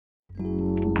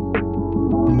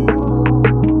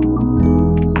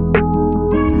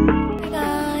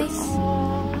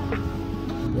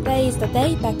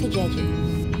to Jeju.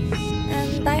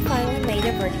 And I finally made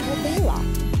a vertical vlog.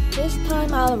 This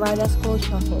time I'll ride a school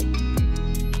shuttle.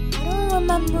 I don't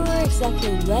remember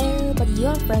exactly where, but you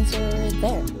and friends are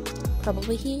there.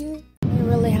 Probably here. I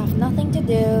really have nothing to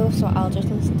do, so I'll just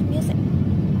listen to music.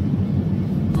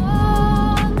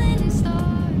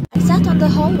 I sat on the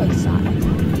hallway side.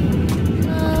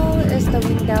 Now is the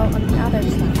window on the other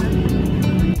side.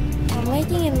 I'm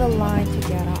waiting in the line to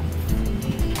get up.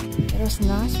 It was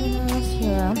nice when I was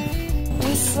here.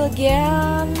 Once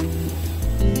again.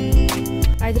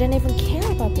 I didn't even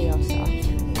care about the outside.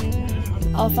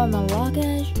 I'll find my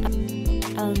luggage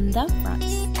and then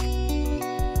fries.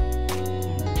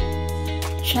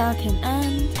 Check-in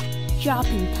and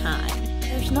shopping time.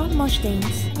 There's not much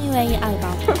things. Anyway, I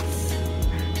bought this.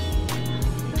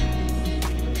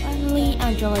 Finally, I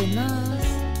enjoy nice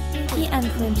tea and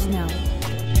cream snow.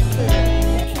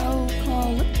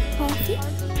 Chocolate, coffee,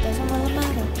 doesn't really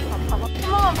matter.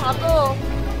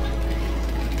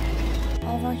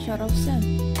 Over shuttle soon.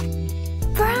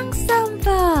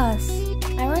 브랭섬홀아시아!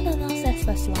 I rode an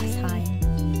access last time.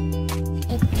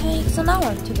 It takes an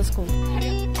hour to the school.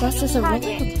 This is a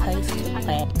really good place to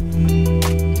play.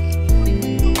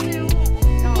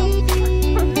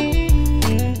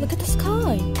 Look at the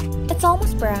sky! It's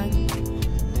almost brown.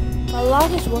 My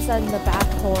luggage was in the back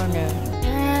corner.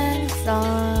 And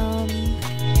some...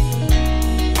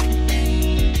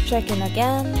 Check in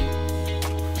again.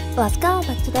 Let's go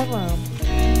back to the room.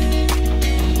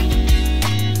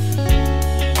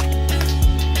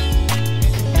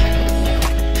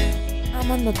 I'm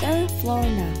on the third floor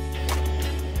now.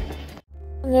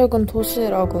 한일군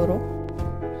도시락으로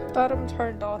나름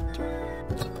잘 나왔죠.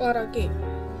 젓가락이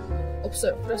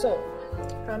없어요. 그래서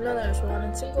라면을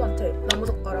좋아하는 친구한테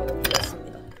나무젓가락을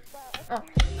빌렸습니다.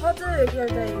 파드 얘기할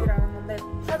때 얘기를 안 했는데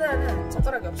파드에는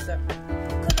젓가락이 없어요.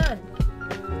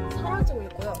 포크는 사라지고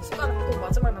있고요. 숟가락도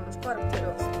마지막 남은 숟가락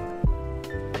데려왔습니다.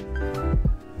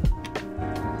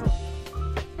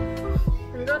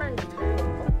 운전하는지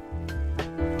데려올까?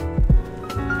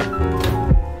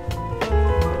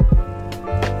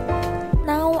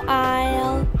 Now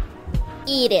I'll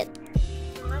eat it.